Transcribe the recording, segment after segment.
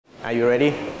Are you ready?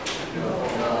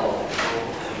 No.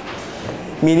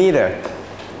 Me neither.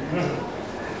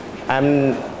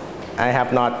 I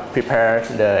have not prepared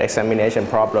the examination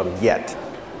problem yet.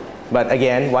 But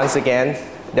again, once again,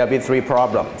 there'll be 3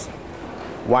 problems.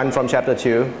 1 from chapter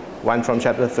 2, 1 from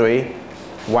chapter 3,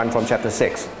 1 from chapter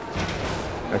 6.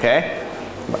 Okay?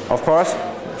 But of course,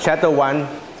 chapter 1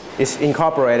 is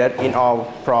incorporated in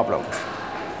all problems.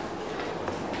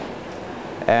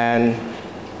 And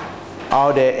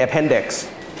all the appendix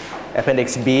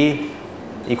B,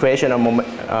 equation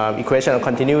of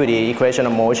continuity, equation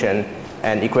of motion,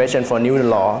 and equation for Newton's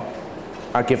law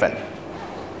are given.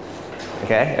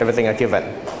 Okay, everything are given.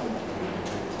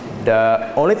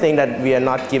 The only thing that we are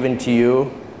not given to you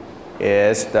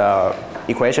is the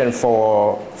equation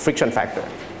for friction factor.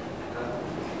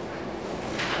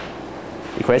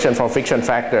 Equation for friction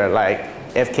factor like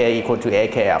Fk equal to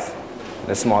AKF,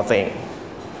 the small thing.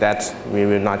 That we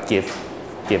will not give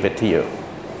it to you.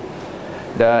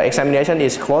 The examination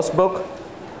is closed book.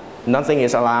 Nothing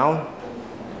is allowed.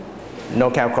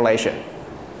 No calculation.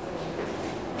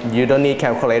 You don't need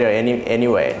calculator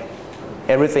anyway.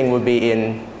 Everything will be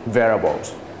in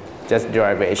variables, just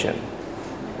derivation.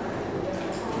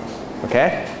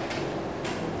 Okay?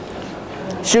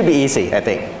 Should be easy, I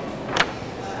think.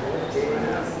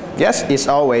 Yes, it's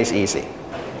always easy.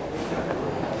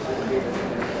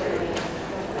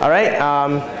 All right,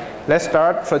 let's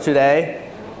start for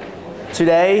today.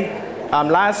 Today,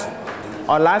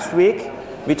 last week,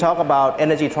 we talked about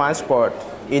energy transport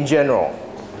in general.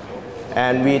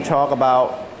 And we talk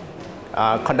about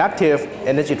conductive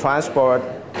energy transport,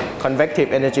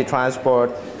 convective energy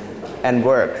transport, and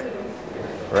work.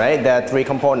 Right? There are 3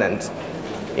 components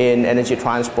in energy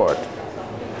transport: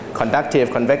 conductive,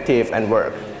 convective, and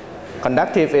work.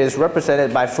 Conductive is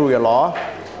represented by Fourier law.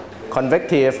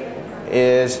 Convective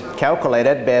is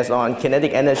calculated based on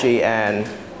kinetic energy and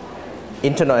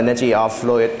internal energy of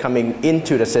fluid coming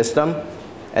into the system.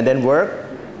 And then work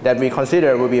that we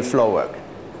consider will be flow work.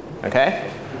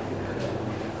 Okay?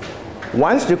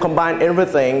 Once you combine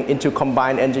everything into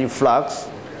combined energy flux,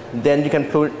 then you can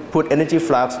put energy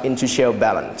flux into shell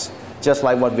balance, just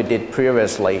like what we did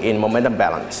previously in momentum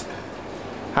balance.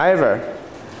 However,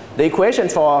 the equation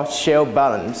for shell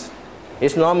balance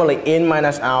is normally in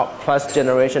minus out plus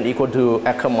generation equal to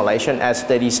accumulation. At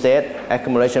steady state,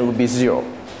 accumulation will be 0.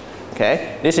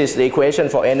 Okay? This is the equation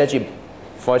for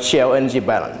shell energy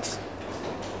balance.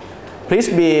 Please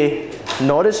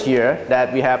notice here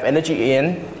that we have energy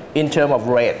in terms of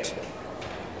rate.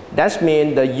 That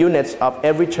means the units of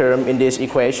every term in this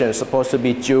equation is supposed to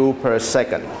be joule per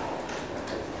second.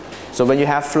 So when you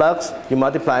have flux, you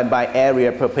multiply by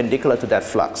area perpendicular to that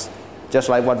flux, just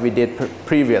like what we did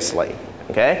previously.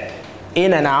 Okay?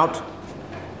 In and out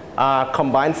are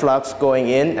combined flux going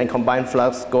in and combined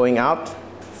flux going out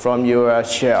from your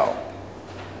shell.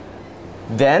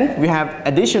 Then we have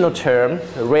additional term,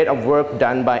 rate of work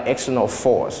done by external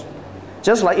force.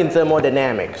 Just like in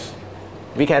thermodynamics,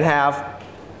 we can have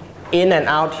in and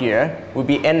out here will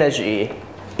be energy.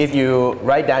 If you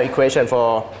write down equation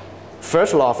for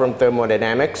first law from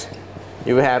thermodynamics,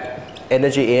 you will have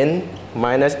energy in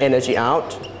minus energy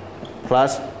out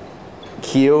plus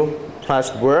Q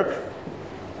plus work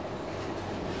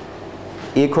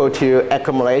equal to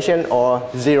accumulation, or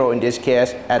 0 in this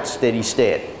case at steady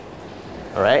state.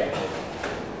 All right?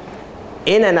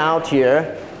 In and out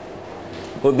here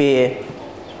will be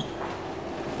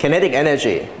kinetic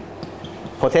energy,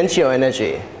 potential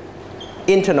energy,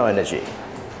 internal energy.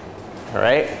 All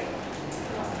right?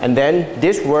 And then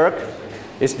this work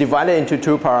is divided into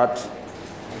 2 parts: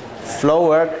 flow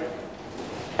work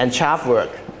and shaft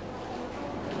work.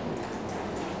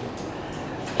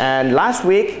 And last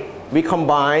week, we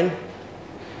combined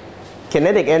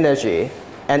kinetic energy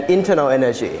and internal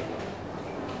energy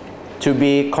to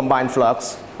be combined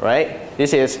flux, right?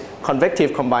 This is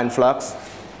convective combined flux.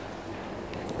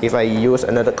 If I use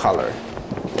another color,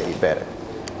 maybe better.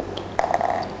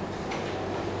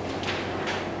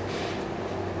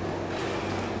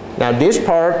 Now this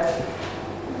part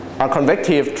are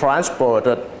convective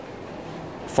transported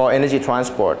for energy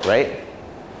transport, right?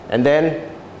 And then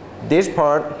this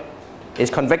part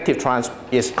is conductive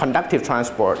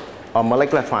transport or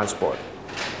molecular transport.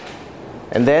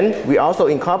 And then we also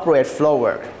incorporate flow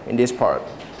work in this part.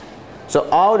 So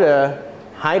all the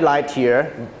highlight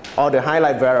here, all the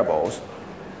highlight variables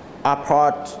are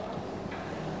part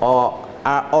or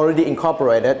are already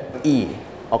incorporated E,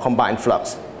 or combined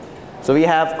flux. So we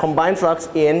have combined flux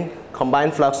in,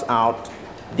 combined flux out.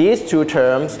 These 2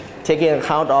 terms taking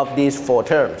account of these 4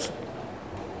 terms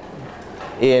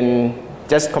in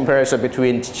just comparison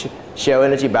between shell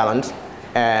energy balance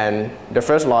and the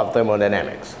first law of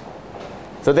thermodynamics.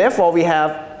 So therefore, we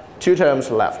have two terms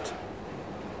left.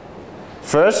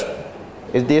 First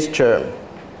is this term,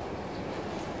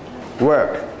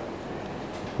 work.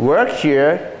 Work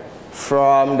here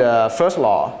from the first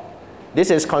law, this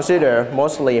is considered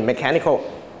mostly mechanical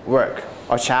work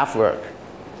or shaft work.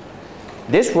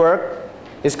 This work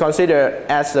is considered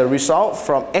as a result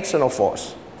from external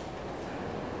force.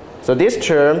 So this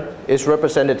term is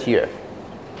represented here.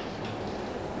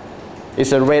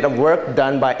 It's a rate of work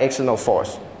done by external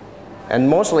force. And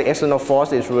mostly external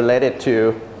force is related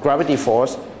to gravity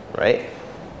force, right?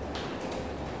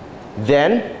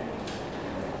 Then,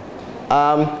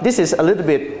 this is a little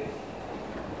bit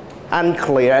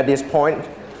unclear at this point,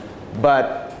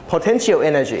 but potential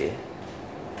energy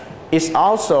is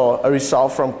also a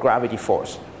result from gravity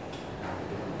force.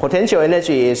 Potential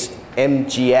energy is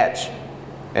mgh,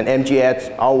 and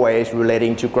mgh always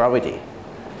relating to gravity.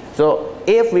 So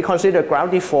if we consider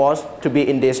gravity force to be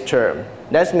in this term,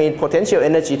 that means potential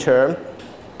energy term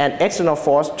and external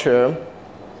force term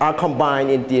are combined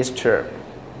in this term.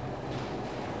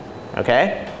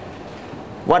 Okay?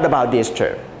 What about this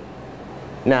term?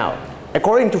 Now,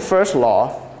 according to first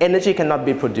law, energy cannot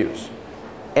be produced.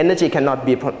 Energy cannot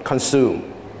be consumed.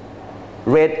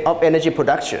 Rate of energy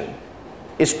production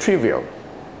is trivial.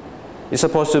 It's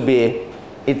supposed to be,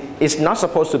 it's not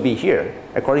supposed to be here,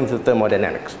 according to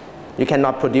thermodynamics. You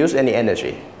cannot produce any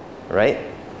energy, right?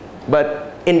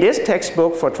 But in this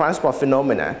textbook for transport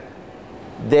phenomena,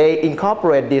 they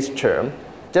incorporate this term,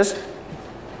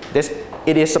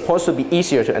 it is supposed to be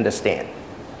easier to understand.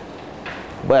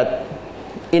 But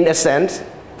in a sense,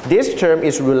 this term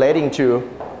is relating to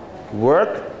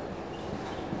work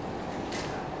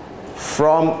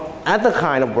from other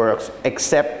kind of works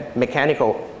except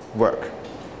mechanical work.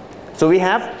 So we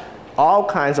have all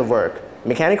kinds of work,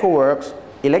 mechanical works,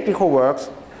 electrical works,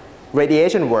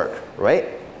 radiation work, right?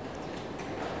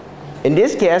 In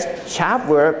this case, shaft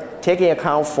work taking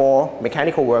account for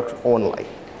mechanical work only.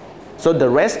 So the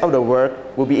rest of the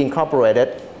work will be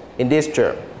incorporated in this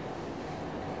term.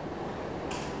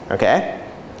 Okay?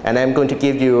 And I'm going to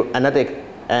give you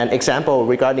an example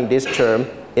regarding this term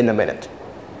in a minute.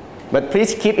 But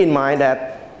please keep in mind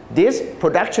that this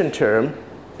production term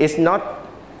is not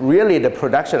really the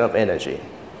production of energy.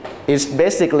 It's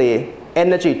basically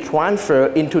energy transfer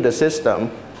into the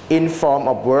system in form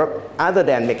of work other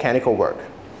than mechanical work.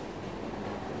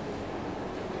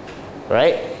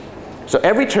 Right? So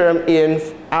every term in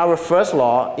our first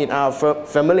law, in our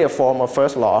familiar form of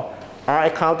first law, are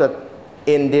accounted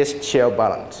in this shell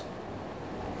balance.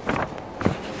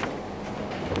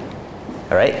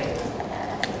 All right?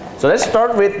 So let's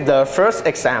start with the first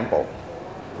example.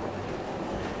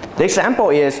 The example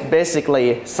is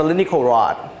basically cylindrical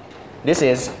rod. This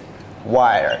is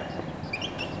wire.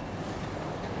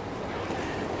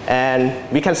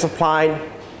 And we can supply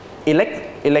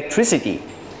electricity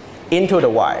into the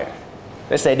wire.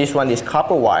 Let's say this one is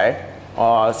copper wire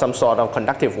or some sort of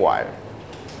conductive wire.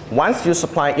 Once you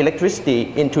supply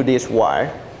electricity into this wire,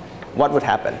 what would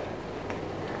happen?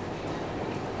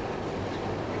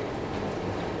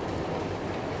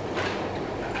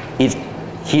 It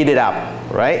heated up,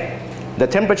 right? The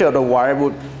temperature of the wire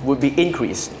would be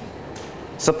increased.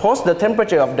 Suppose the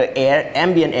temperature of the air,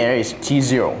 ambient air, is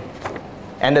T0,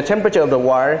 and the temperature of the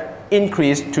wire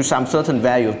increased to some certain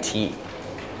value of T.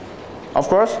 Of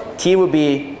course, T will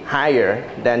be higher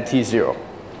than T0.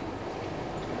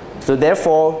 So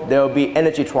therefore, there will be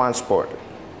energy transport.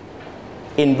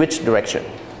 In which direction?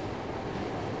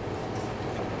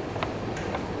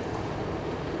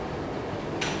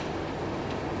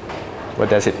 What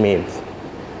does it mean?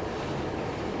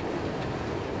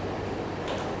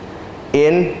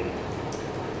 In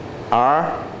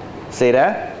R,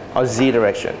 theta, or Z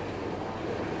direction?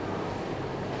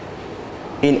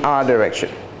 In R direction.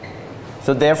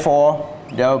 So therefore,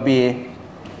 there will be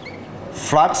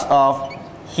flux of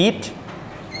heat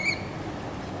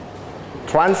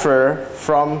transfer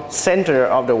from center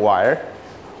of the wire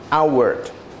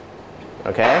outward.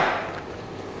 Okay?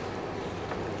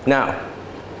 Now,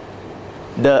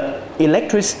 the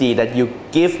electricity that you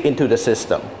give into the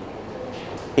system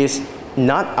is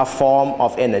not a form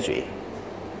of energy.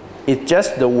 It's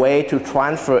just the way to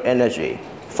transfer energy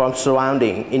from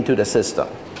surrounding into the system.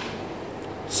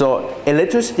 So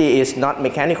electricity is not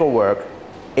mechanical work.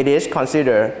 It is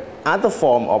considered other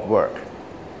form of work,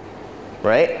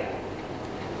 right?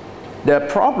 The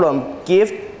problem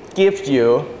gives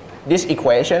you this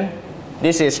equation.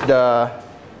 This is the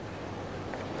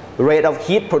rate of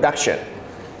heat production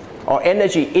or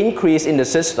energy increase in the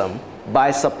system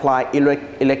by supply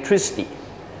electricity.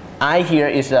 I here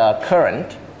is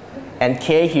current, and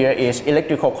K here is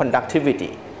electrical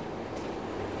conductivity.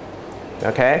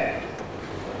 Okay?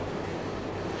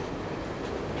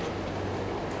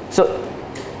 So,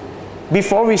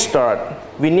 before we start,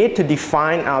 we need to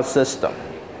define our system.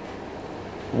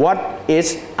 What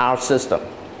is our system?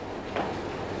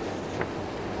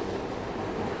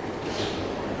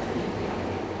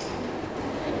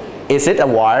 Is it a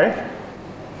wire?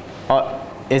 Or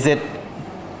is it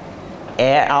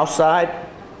air outside?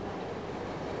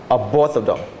 Or both of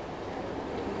them?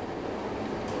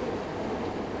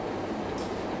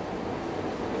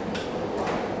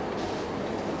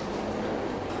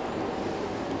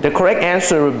 The correct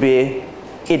answer would be,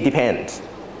 it depends.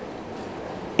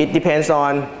 It depends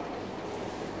on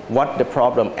what the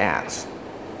problem asks.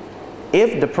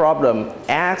 If the problem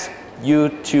asks you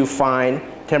to find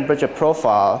temperature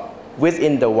profile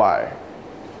within the wire,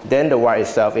 then the wire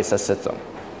itself is a system.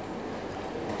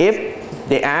 If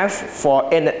they ask for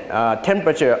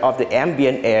temperature of the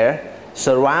ambient air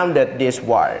surrounded this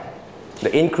wire,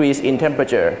 the increase in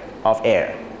temperature of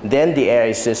air, then the air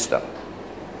is system.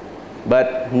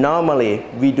 But normally,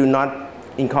 we do not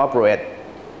incorporate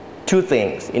two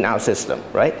things in our system,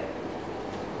 right?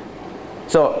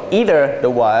 So either the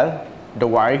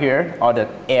wire here, or the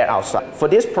air outside. For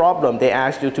this problem, they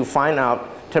asked you to find out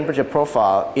temperature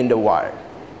profile in the wire.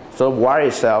 So the wire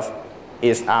itself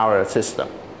is our system.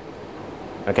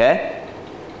 Okay?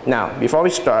 Now, before we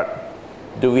start,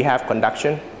 do we have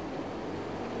conduction?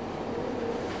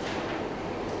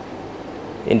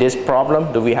 In this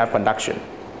problem, do we have conduction?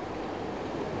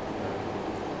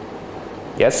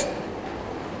 Yes?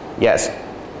 Yes.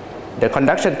 The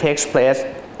conduction takes place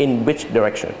in which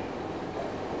direction?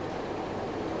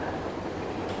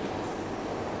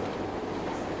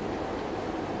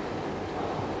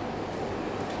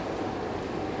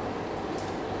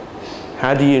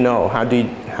 How do you know? How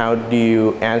do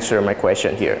you answer my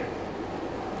question here?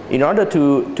 In order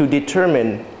to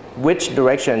determine which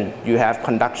direction you have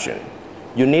conduction,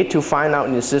 you need to find out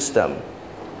in the system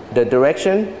the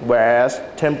direction whereas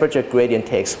temperature gradient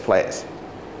takes place,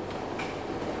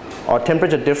 or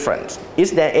temperature difference.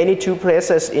 Is there any two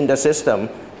places in the system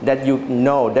that you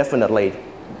know definitely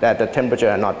that the temperature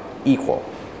are not equal?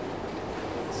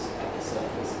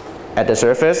 At the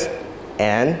surface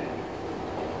and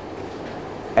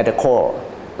at the core,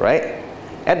 right?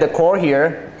 At the core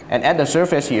here and at the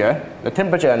surface here, the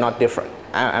temperature are not different,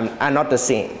 are not the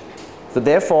same. So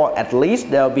therefore, at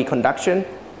least there will be conduction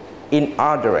in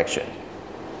R direction.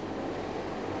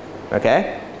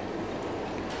 Okay?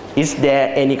 Is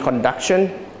there any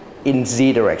conduction in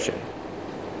Z direction?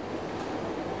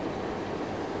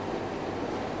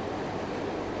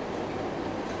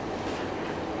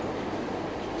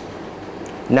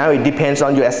 Now it depends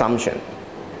on your assumption.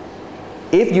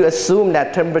 If you assume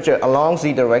that temperature along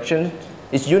Z direction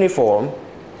is uniform,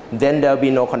 then there will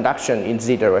be no conduction in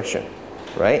Z direction,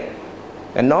 right?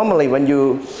 And normally when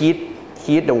you heat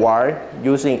the wire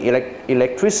using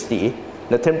electricity,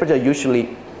 the temperature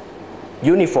usually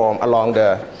uniform along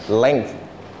the length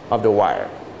of the wire.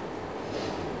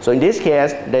 So in this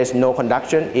case, there is no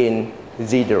conduction in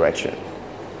Z direction.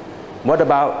 What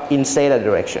about in theta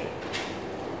direction?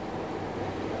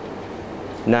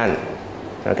 None.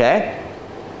 Okay?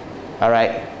 All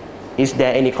right. Is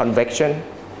there any convection?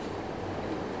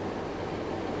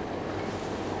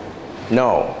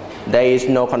 No, there is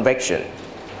no convection.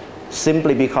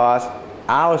 Simply because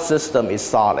our system is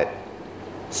solid.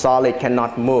 Solid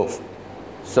cannot move.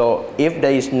 So if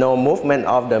there is no movement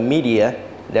of the media,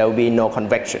 there will be no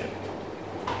convection.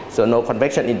 So no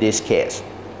convection in this case.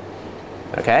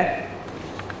 Okay?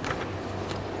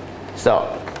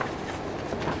 So